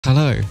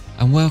Hello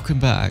and welcome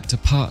back to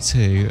part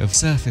 2 of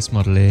surface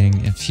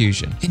modelling in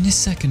Fusion. In this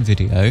second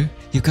video,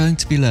 you're going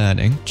to be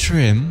learning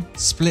trim,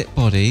 split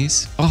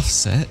bodies,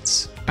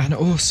 offsets, and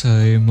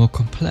also more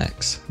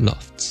complex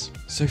lofts.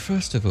 So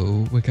first of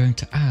all, we're going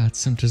to add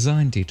some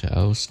design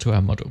details to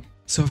our model.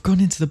 So I've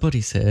gone into the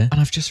bodies here and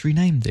I've just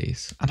renamed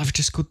these, and I've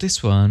just called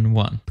this one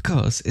 1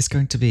 because it's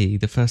going to be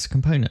the first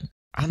component.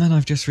 And then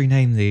I've just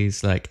renamed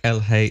these like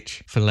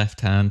LH for left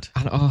hand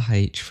and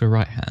RH for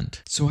right hand,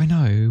 so I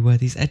know where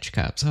these edge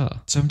caps are.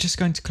 So I'm just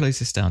going to close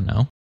this down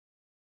now.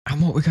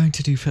 And what we're going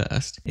to do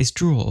first is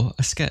draw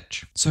a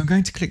sketch. So I'm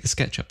going to click the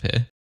sketch up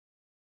here.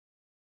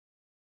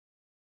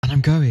 And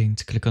I'm going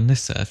to click on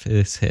this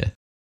surface here.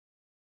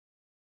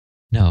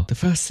 Now, the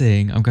first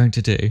thing I'm going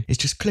to do is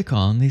just click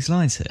on these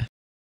lines here.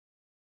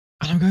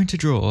 And I'm going to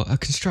draw a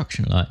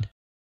construction line.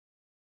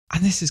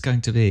 And this is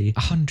going to be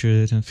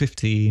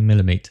 150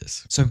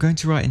 millimeters. So I'm going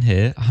to write in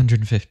here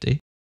 150,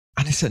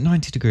 and it's at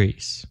 90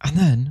 degrees. And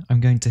then I'm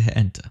going to hit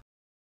enter.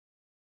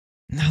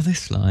 Now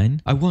this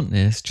line, I want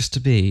this just to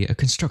be a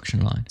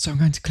construction line. So I'm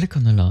going to click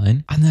on the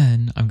line, and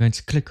then I'm going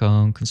to click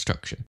on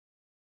construction.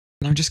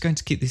 And I'm just going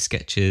to keep these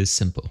sketches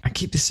simple and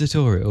keep this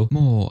tutorial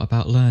more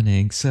about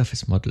learning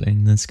surface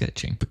modelling than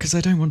sketching, because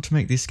I don't want to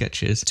make these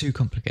sketches too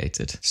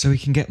complicated, so we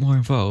can get more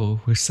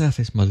involved with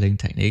surface modelling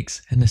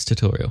techniques in this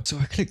tutorial. So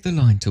I click the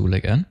line tool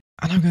again,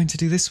 and I'm going to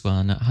do this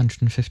one at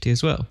 150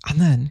 as well, and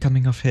then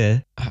coming off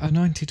here at a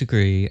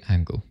 90-degree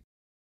angle.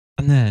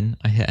 And then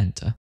I hit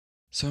enter.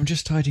 So I'm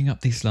just tidying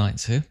up these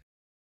lines here,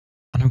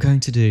 and I'm going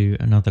to do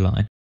another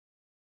line.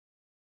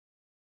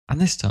 And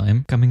this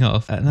time coming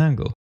off at an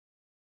angle.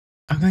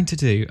 I'm going to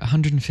do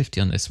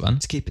 150 on this one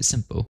to keep it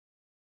simple.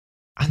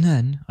 And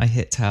then I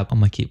hit tab on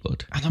my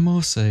keyboard. And I'm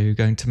also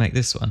going to make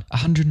this one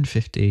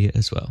 150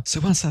 as well. So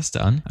once that's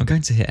done, I'm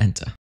going to hit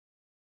enter.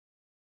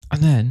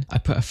 And then I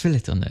put a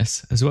fillet on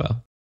this as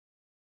well.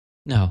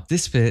 Now,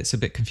 this bit's a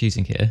bit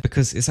confusing here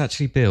because it's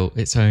actually built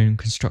its own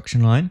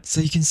construction line. So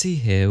you can see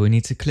here we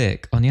need to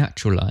click on the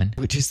actual line,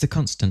 which is the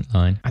constant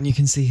line. And you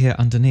can see here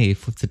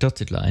underneath with the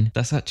dotted line,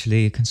 that's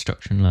actually a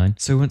construction line.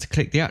 So we want to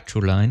click the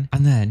actual line,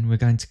 and then we're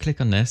going to click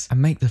on this and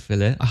make the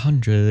fillet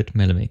 100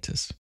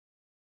 millimeters.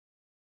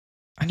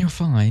 And you'll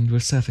find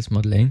with surface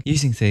modelling,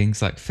 using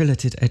things like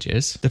filleted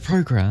edges, the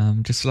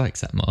program just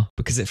likes that more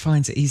because it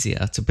finds it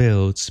easier to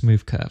build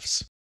smooth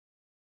curves.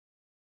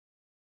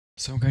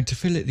 So I'm going to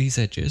fillet these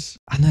edges,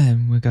 and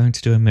then we're going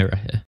to do a mirror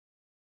here.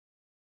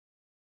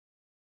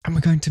 And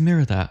we're going to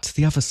mirror that to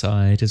the other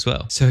side as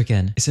well. So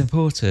again, it's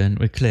important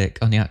we click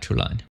on the actual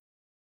line.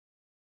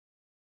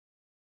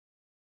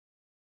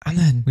 And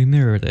then we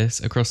mirror this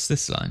across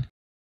this line.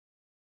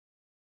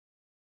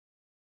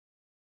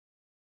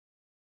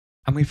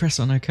 And we press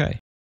on OK.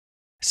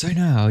 So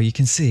now you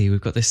can see we've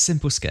got this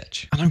simple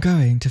sketch, and I'm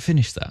going to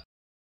finish that.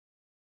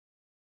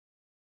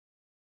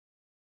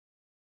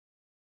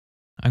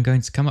 I'm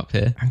going to come up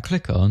here and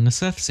click on the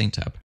surfacing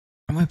tab.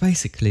 And we're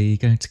basically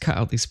going to cut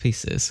out these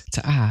pieces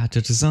to add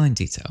a design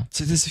detail.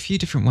 So there's a few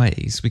different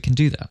ways we can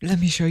do that. Let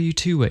me show you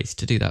 2 ways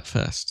to do that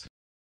first.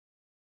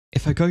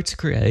 If I go to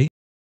create,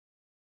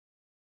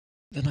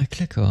 then I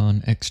click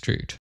on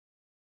extrude.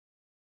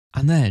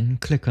 And then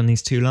click on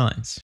these 2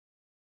 lines.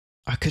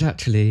 I could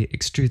actually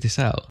extrude this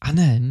out and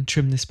then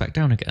trim this back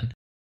down again.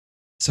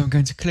 So I'm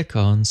going to click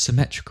on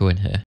symmetrical in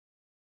here.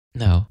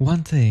 Now,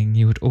 one thing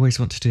you would always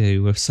want to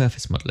do with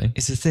surface modelling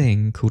is a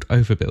thing called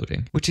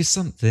overbuilding, which is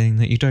something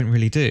that you don't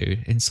really do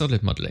in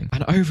solid modelling.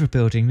 And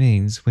overbuilding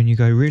means when you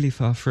go really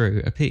far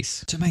through a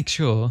piece to make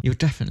sure you're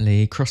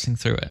definitely crossing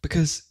through it.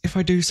 Because if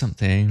I do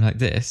something like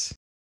this,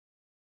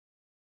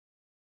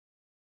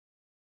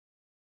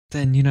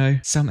 then, you know,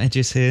 some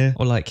edges here,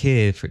 or like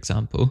here, for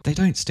example, they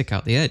don't stick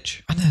out the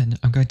edge. And then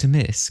I'm going to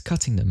miss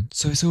cutting them.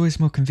 So it's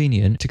always more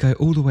convenient to go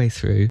all the way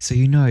through so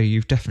you know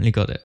you've definitely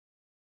got it.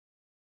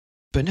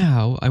 But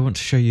now I want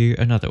to show you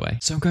another way.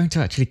 So I'm going to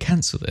actually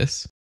cancel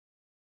this.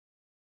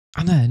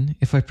 And then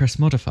if I press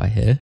modify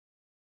here,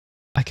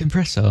 I can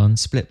press on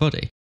split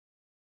body.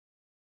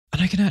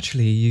 And I can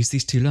actually use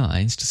these 2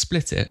 lines to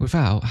split it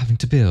without having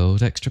to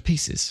build extra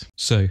pieces.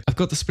 So I've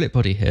got the split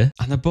body here,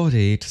 and the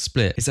body to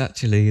split is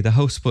actually the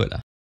whole spoiler.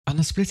 And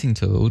the splitting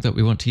tool that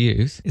we want to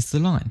use is the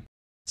line.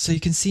 So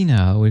you can see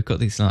now we've got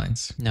these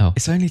lines. Now,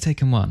 it's only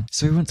taken 1,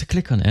 so we want to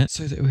click on it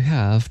so that we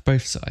have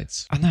both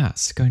sides. And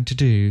that's going to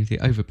do the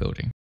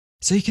overbuilding.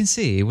 So you can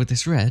see with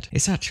this red,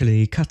 it's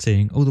actually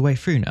cutting all the way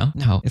through now.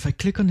 Now, if I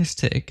click on this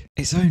tick,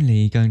 it's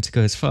only going to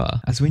go as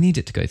far as we need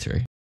it to go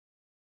through.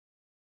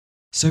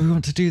 So we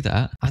want to do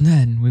that, and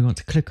then we want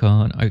to click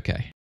on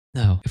OK.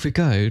 Now, if we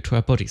go to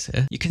our bodies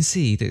here, you can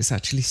see that it's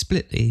actually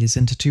split these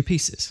into 2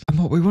 pieces. And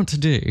what we want to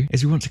do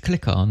is we want to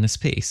click on this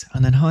piece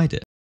and then hide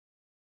it.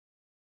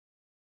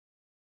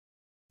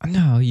 And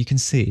now you can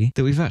see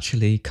that we've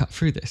actually cut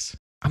through this.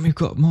 And we've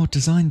got more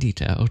design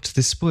detail to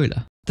this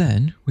spoiler.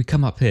 Then we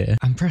come up here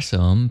and press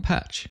on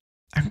patch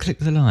and click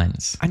the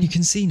lines. And you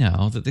can see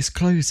now that this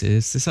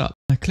closes this up.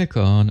 I click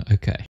on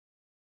OK.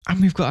 And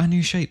we've got our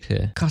new shape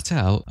here, cut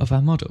out of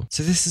our model.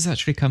 So this has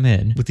actually come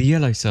in with the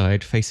yellow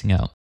side facing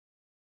out.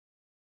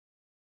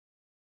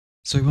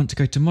 So we want to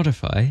go to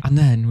modify, and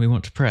then we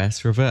want to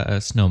press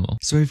reverse normal.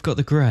 So we've got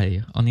the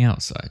grey on the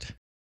outside.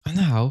 And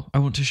now I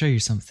want to show you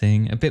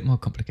something a bit more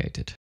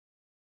complicated.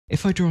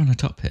 If I draw on the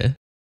top here,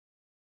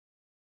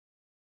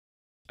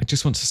 I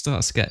just want to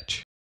start a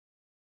sketch.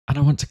 And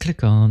I want to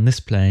click on this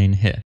plane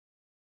here.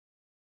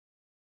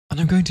 And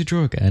I'm going to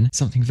draw again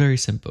something very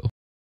simple.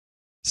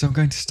 So I'm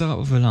going to start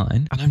with a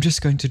line, and I'm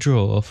just going to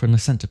draw from the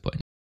center point.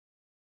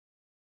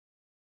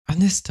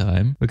 And this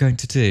time we're going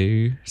to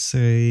do,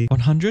 say,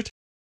 100.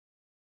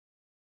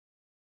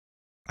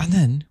 And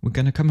then we're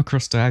going to come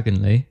across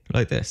diagonally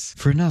like this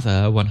for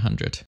another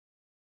 100.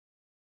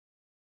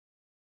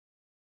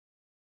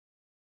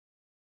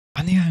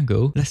 And the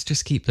angle, let's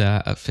just keep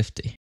that at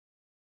 50.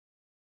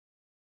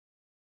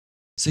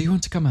 So you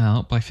want to come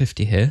out by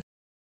 50 here.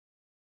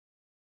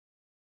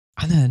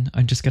 And then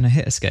I'm just going to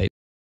hit escape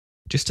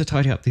just to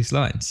tidy up these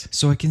lines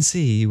so I can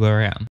see where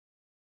I am.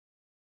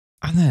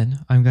 And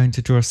then I'm going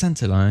to draw a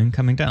center line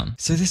coming down.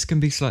 So this can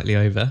be slightly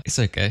over, it's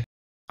okay.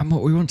 And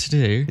what we want to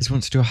do is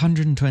want to do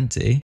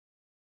 120,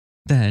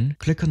 then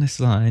click on this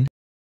line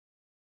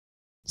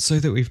so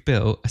that we've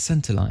built a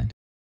center line.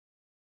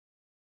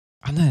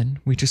 And then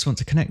we just want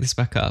to connect this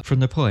back up from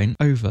the point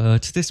over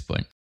to this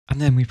point.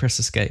 And then we press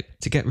escape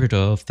to get rid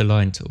of the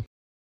line tool.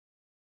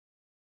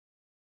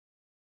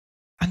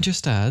 And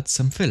just add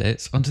some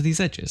fillets onto these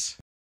edges.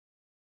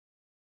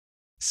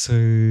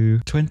 So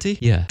 20?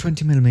 Yeah,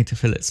 20mm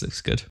fillets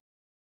looks good.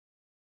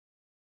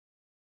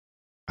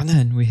 And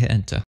then we hit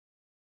enter.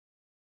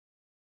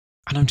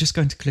 And I'm just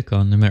going to click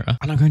on the mirror,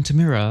 and I'm going to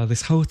mirror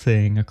this whole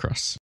thing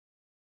across.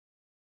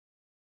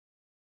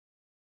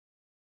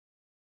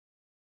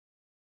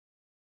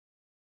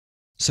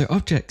 So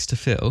objects to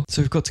fill,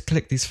 so we've got to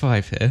click these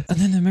 5 here, and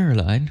then the mirror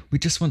line, we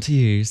just want to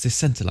use this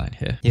center line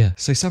here. Yeah,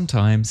 so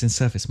sometimes in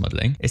surface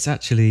modeling, it's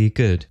actually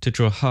good to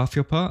draw half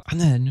your part, and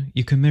then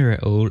you can mirror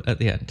it all at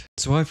the end.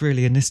 So I've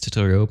really in this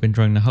tutorial been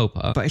drawing the whole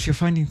part, but if you're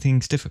finding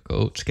things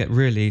difficult to get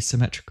really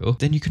symmetrical,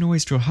 then you can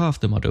always draw half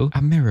the model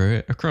and mirror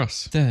it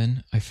across.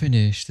 Then I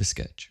finish the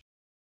sketch.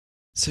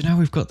 So now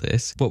we've got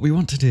this, what we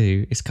want to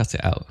do is cut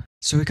it out.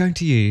 So we're going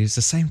to use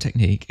the same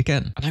technique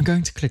again, and I'm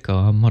going to click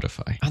on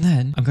modify, and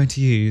then I'm going to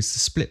use the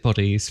split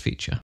bodies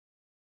feature.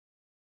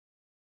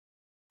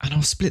 And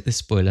I'll split this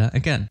spoiler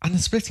again. And the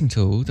splitting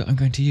tool that I'm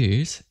going to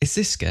use is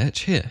this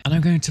sketch here, and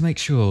I'm going to make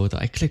sure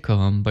that I click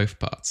on both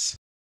parts.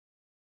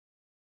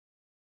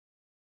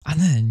 And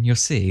then you'll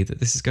see that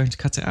this is going to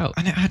cut it out,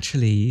 and it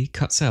actually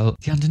cuts out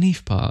the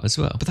underneath part as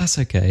well, but that's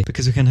okay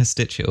because we're going to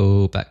stitch it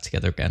all back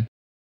together again.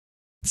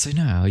 So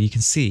now you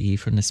can see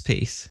from this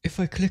piece, if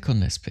I click on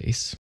this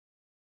piece,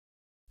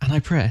 and I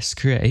press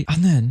create,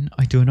 and then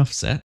I do an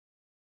offset,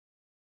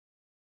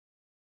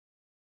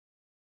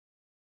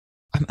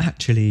 I'm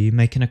actually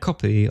making a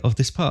copy of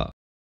this part.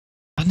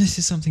 And this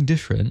is something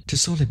different to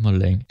solid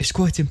modelling. It's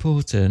quite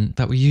important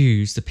that we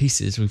use the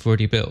pieces we've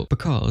already built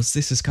because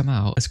this has come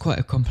out as quite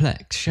a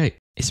complex shape.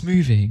 It's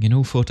moving in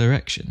all 4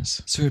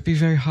 directions, so it'd be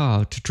very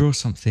hard to draw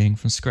something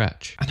from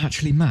scratch and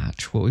actually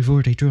match what we've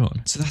already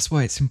drawn. So that's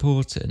why it's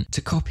important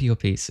to copy your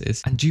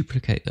pieces and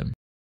duplicate them.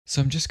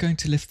 So I'm just going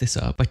to lift this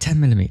up by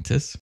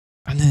 10mm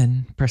and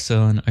then press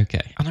on OK.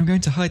 And I'm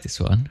going to hide this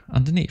one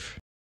underneath.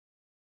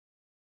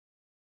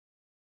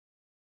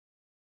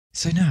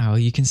 So now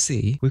you can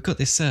see we've got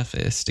this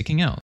surface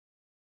sticking out.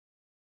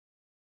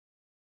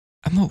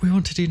 And what we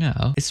want to do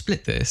now is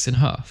split this in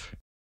half.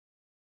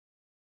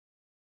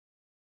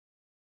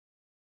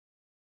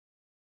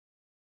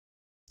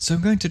 So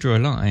I'm going to draw a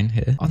line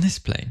here on this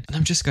plane, and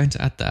I'm just going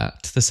to add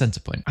that to the center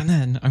point. And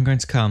then I'm going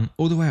to come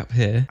all the way up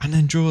here and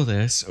then draw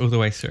this all the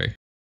way through.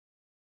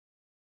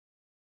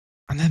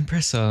 And then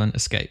press on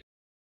escape.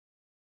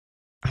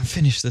 And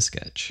finish the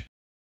sketch.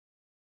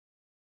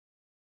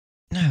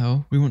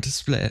 Now we want to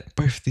split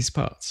both of these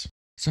parts.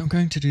 So I'm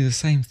going to do the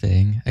same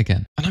thing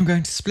again. And I'm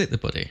going to split the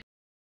body.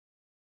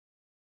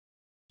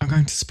 I'm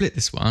going to split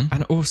this one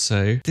and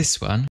also this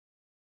one.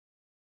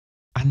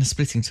 And the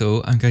splitting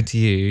tool I'm going to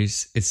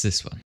use is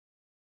this one.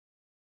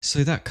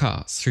 So that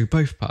cuts through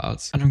both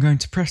parts, and I'm going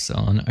to press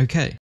on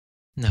OK.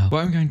 Now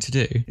what I'm going to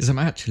do is I'm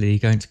actually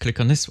going to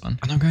click on this one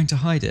and I'm going to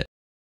hide it.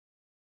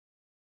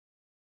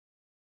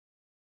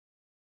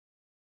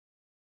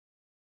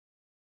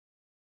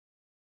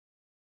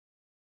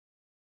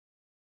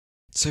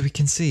 So we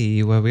can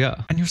see where we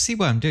are. And you'll see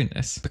why I'm doing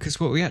this, because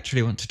what we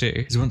actually want to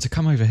do is we want to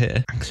come over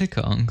here and click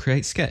on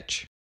create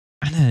sketch.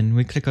 And then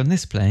we click on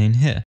this plane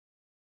here.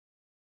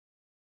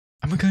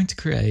 And we're going to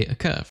create a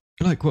curve.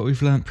 Like what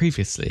we've learned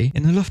previously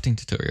in the lofting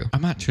tutorial,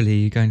 I'm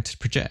actually going to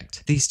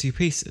project these 2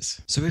 pieces.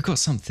 So we've got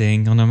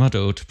something on our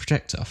model to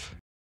project off.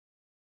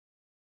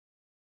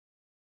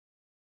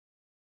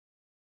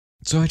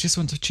 So I just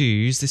want to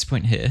choose this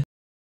point here.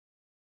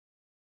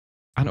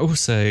 And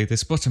also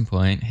this bottom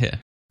point here.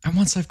 And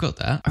once I've got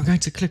that, I'm going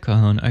to click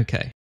on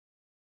OK.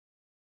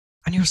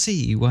 And you'll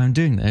see why I'm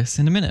doing this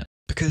in a minute.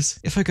 Because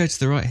if I go to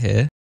the right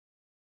here,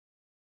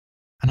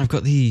 and I've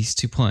got these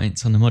 2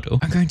 points on the model,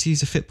 I'm going to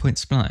use a fit point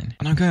spline,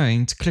 and I'm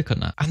going to click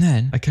on that, and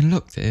then I can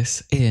lock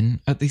this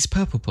in at these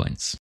purple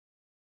points.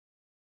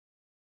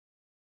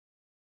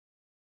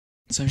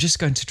 So I'm just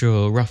going to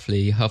draw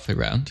roughly halfway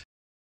round.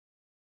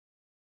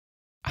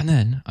 And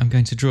then I'm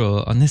going to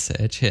draw on this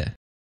edge here.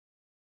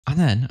 And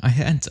then I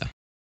hit enter.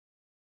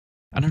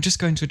 And I'm just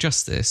going to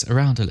adjust this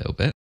around a little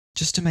bit,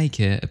 just to make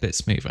it a bit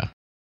smoother.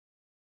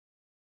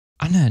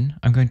 And then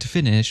I'm going to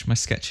finish my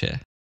sketch here.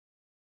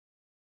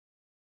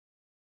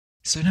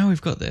 So now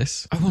we've got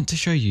this, I want to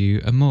show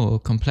you a more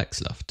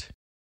complex loft.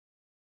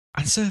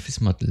 And surface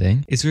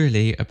modelling is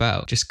really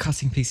about just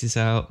cutting pieces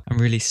out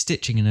and really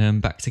stitching them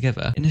back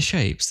together in the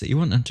shapes that you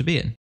want them to be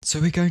in.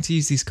 So we're going to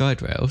use these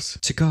guide rails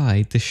to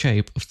guide the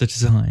shape of the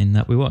design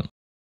that we want.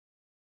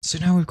 So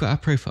now we've got our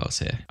profiles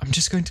here. I'm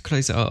just going to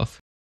close it off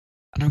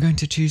and I'm going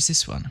to choose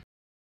this one.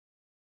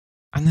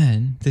 And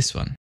then this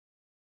one.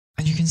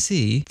 And you can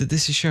see that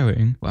this is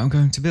showing what I'm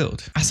going to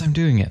build as I'm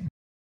doing it.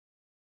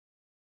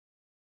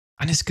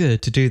 And it's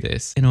good to do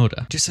this in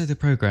order, just so the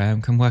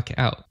program can work it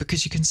out,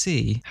 because you can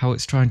see how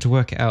it's trying to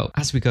work it out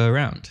as we go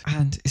around,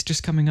 and it's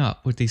just coming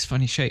up with these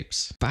funny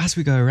shapes. But as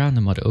we go around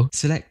the model,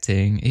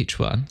 selecting each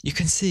one, you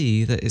can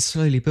see that it's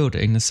slowly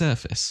building the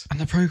surface, and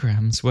the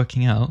program's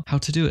working out how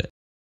to do it.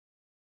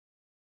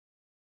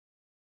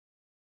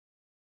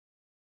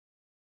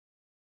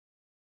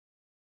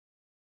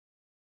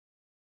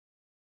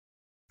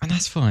 And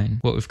that's fine,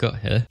 what we've got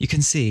here. You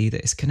can see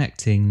that it's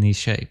connecting these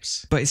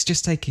shapes, but it's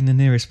just taking the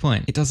nearest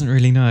point. It doesn't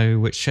really know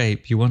which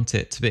shape you want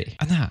it to be.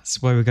 And that's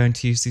why we're going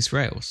to use these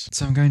rails.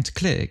 So I'm going to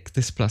click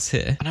this plus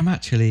here, and I'm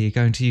actually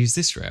going to use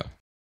this rail.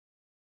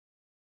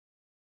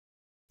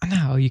 And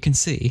now you can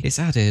see it's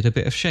added a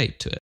bit of shape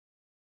to it.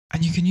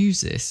 And you can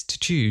use this to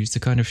choose the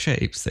kind of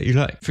shapes that you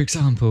like. For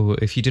example,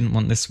 if you didn't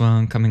want this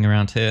one coming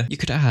around here, you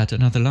could add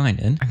another line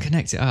in and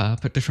connect it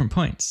up at different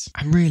points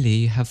and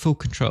really have full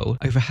control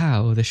over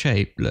how the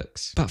shape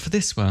looks. But for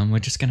this one, we're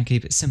just going to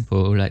keep it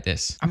simple like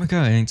this. And we're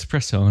going to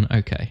press on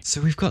OK. So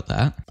we've got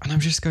that, and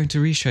I'm just going to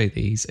re-show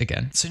these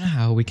again. So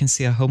now we can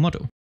see our whole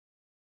model.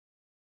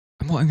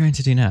 And what I'm going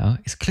to do now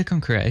is click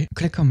on Create,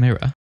 click on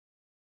Mirror,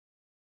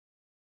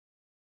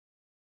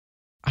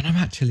 and I'm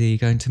actually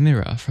going to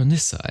mirror from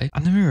this side,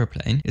 and the mirror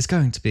plane is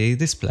going to be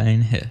this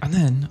plane here. And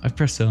then I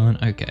press on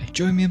OK.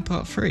 Join me in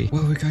part 3,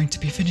 where we're going to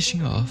be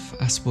finishing off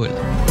our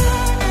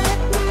spoiler.